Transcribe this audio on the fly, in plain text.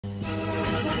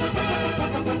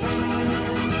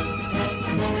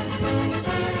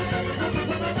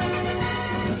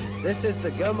This is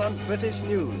the Gaumont British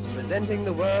News, presenting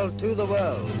the world to the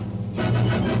world.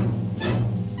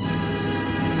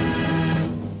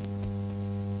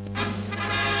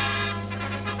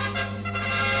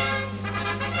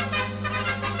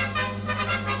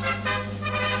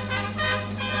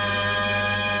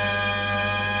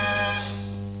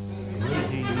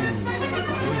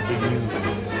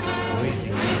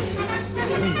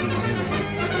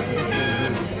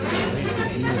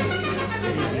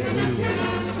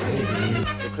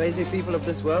 Crazy people of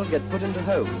this world get put into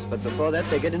homes, but before that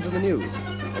they get into the news.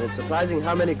 And it's surprising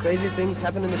how many crazy things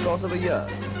happen in the course of a year.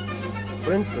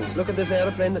 For instance, look at this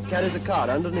aeroplane that carries a car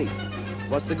underneath.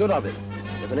 What's the good of it?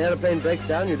 If an aeroplane breaks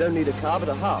down, you don't need a car but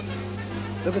a heart.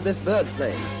 Look at this bird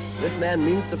plane. This man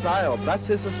means to fly or bust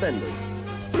his suspenders.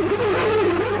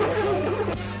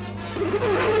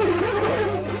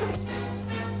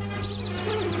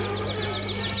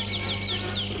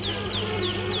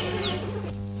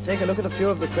 Take a look at a few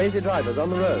of the crazy drivers on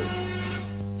the road.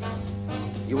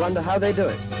 You wonder how they do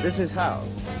it. This is how.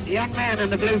 The young man in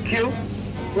the blue cube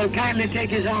will kindly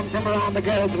take his arm from around the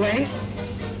girl's waist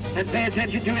and pay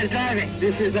attention to his driving.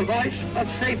 This is the voice of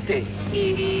safety.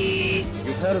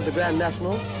 You've heard of the Grand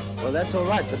National? Well, that's all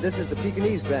right, but this is the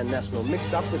Pekingese Grand National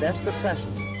mixed up with Ascot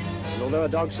fashion. And although a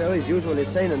dog show is usually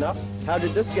sane enough, how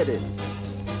did this get in?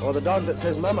 Or the dog that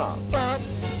says mama.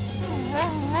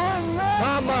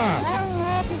 Mama!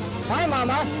 Hi,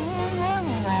 Mama!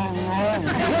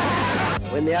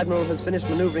 When the admiral has finished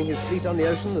maneuvering his fleet on the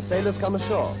ocean, the sailors come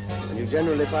ashore, and you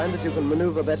generally find that you can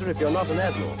maneuver better if you're not an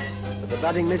admiral. But the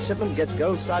budding midshipman gets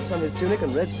gold stripes on his tunic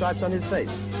and red stripes on his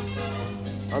face.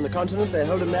 On the continent, they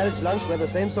hold a marriage lunch where the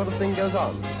same sort of thing goes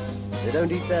on. They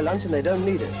don't eat their lunch and they don't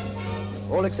need it.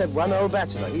 All except one old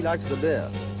bachelor. He likes the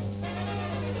beer.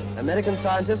 American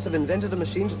scientists have invented a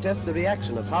machine to test the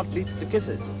reaction of heartbeats to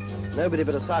kisses. Nobody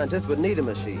but a scientist would need a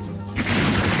machine.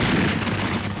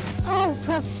 Oh,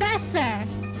 Professor!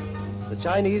 The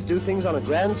Chinese do things on a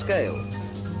grand scale.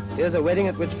 Here's a wedding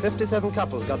at which 57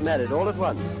 couples got married all at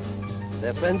once.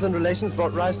 Their friends and relations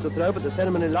brought rice to throw, but the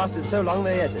ceremony lasted so long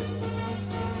they ate it.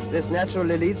 This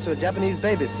naturally leads to a Japanese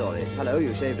baby story. Hello,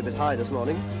 you shaved a bit high this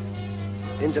morning.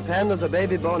 In Japan, there's a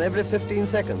baby born every 15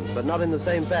 seconds, but not in the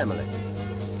same family.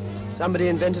 Somebody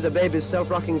invented a baby's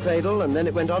self-rocking cradle, and then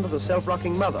it went on to the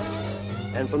self-rocking mother.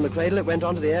 And from the cradle, it went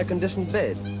on to the air-conditioned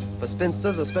bed. For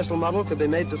spinsters, a special model could be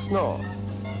made to snore.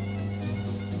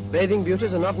 Bathing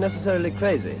beauties are not necessarily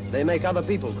crazy. They make other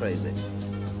people crazy.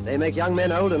 They make young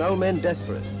men old and old men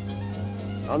desperate.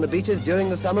 On the beaches during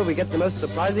the summer, we get the most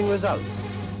surprising results.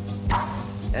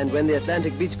 And when the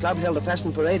Atlantic Beach Club held a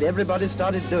fashion parade, everybody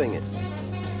started doing it.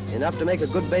 Enough to make a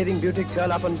good bathing beauty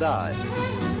curl up and die.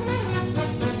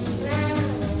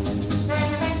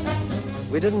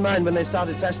 We didn't mind when they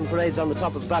started fashion parades on the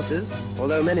top of buses,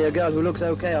 although many a girl who looks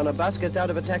okay on a bus gets out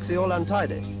of a taxi all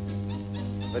untidy.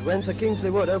 But when Sir Kingsley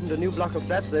Wood opened a new block of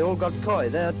flats, they all got coy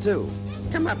there too.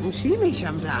 Come up and see me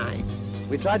sometime.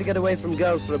 We tried to get away from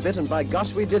girls for a bit, and by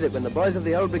gosh we did it when the boys of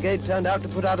the old brigade turned out to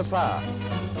put out a fire.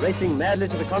 Racing madly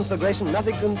to the conflagration,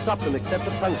 nothing can stop them except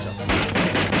a puncture.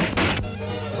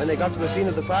 When they got to the scene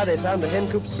of the fire, they found the hen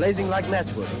coops blazing like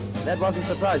matchwood. That wasn't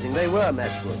surprising, they were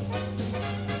matchwood.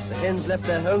 The hens left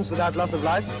their homes without loss of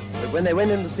life, but when they went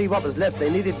in to see what was left, they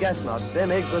needed gas masks. Them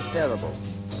eggs was terrible.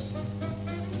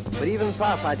 But even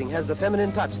firefighting has the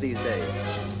feminine touch these days.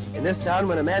 In this town,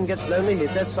 when a man gets lonely, he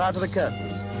sets fire to the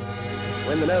curtains.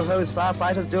 When the no-hose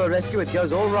firefighters do a rescue, it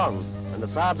goes all wrong, and the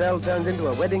fire bell turns into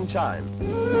a wedding chime.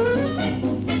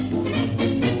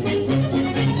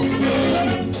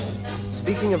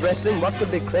 Speaking of wrestling, what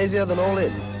could be crazier than All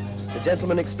In? The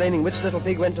gentleman explaining which little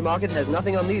pig went to market has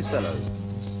nothing on these fellows.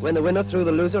 When the winner threw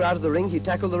the loser out of the ring, he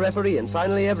tackled the referee, and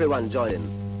finally everyone joined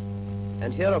in.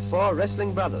 And here are 4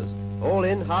 wrestling brothers, all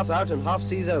in, half out, and half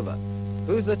seas over.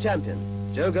 Who's the champion?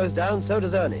 Joe goes down, so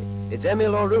does Ernie. It's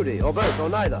Emil or Rudy, or both, or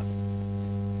neither.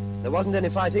 There wasn't any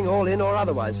fighting, all in or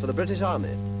otherwise, for the British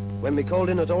Army. When we called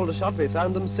in at Aldershot, we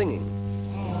found them singing.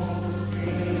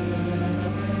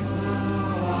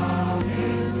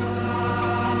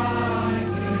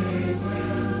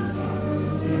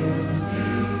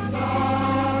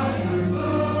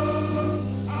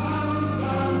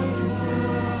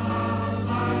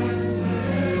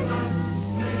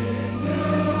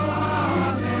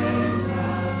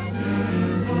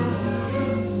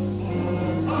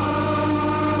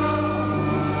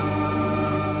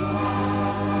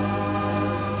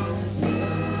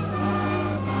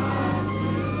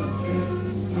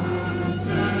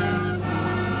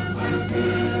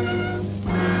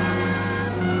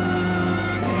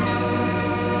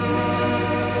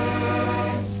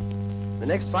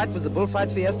 next fight was the bullfight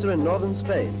fiesta in northern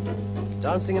Spain.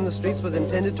 Dancing in the streets was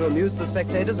intended to amuse the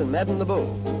spectators and madden the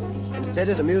bull. Instead,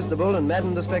 it amused the bull and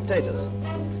maddened the spectators.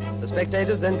 The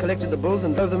spectators then collected the bulls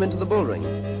and drove them into the bull ring.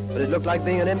 But it looked like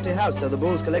being an empty house, so the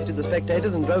bulls collected the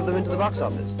spectators and drove them into the box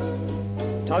office.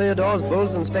 Toreadors,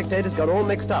 bulls, and spectators got all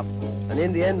mixed up, and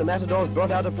in the end the matadors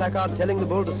brought out a placard telling the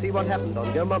bull to see what happened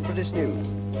on Gaumont British News.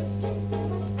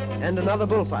 And another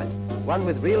bullfight, one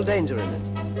with real danger in it.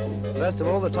 First of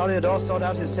all, the toreador sought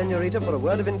out his senorita for a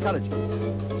word of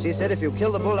encouragement. She said, "If you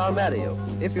kill the bull, I'll marry you.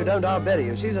 If you don't, I'll bury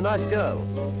you. She's a nice girl."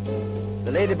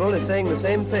 The lady bull is saying the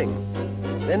same thing.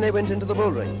 Then they went into the bull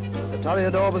ring. The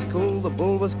toreador was cool, the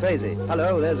bull was crazy.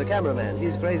 Hello, there's a cameraman.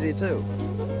 He's crazy too.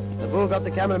 The bull got the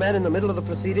cameraman in the middle of the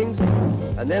proceedings,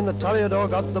 and then the toreador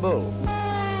got the bull.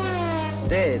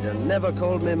 Dead and never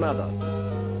called me mother.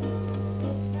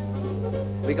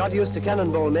 We got used to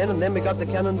cannonball men, and then we got the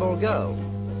cannonball girl.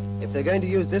 If they're going to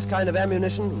use this kind of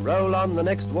ammunition, roll on the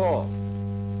next war.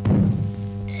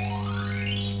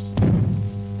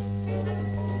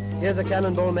 Here's a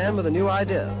cannonball man with a new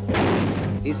idea.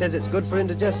 He says it's good for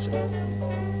indigestion.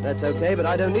 That's okay, but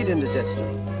I don't need indigestion.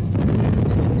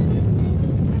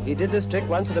 He did this trick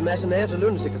once at a matinee at a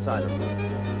lunatic asylum.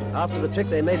 After the trick,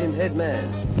 they made him head man.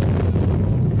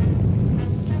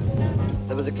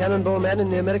 There was a cannonball man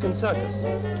in the American circus.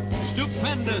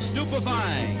 Stupendous,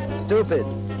 stupefying. Stupid.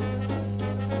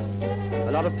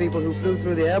 A lot of people who flew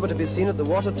through the air were to be seen at the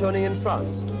water tourney in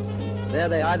France. There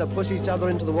they either push each other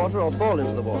into the water or fall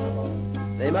into the water.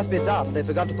 They must be daft, they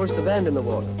forgot to push the band in the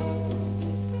water.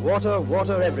 Water,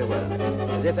 water everywhere.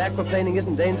 As if aquaplaning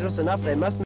isn't dangerous enough, they must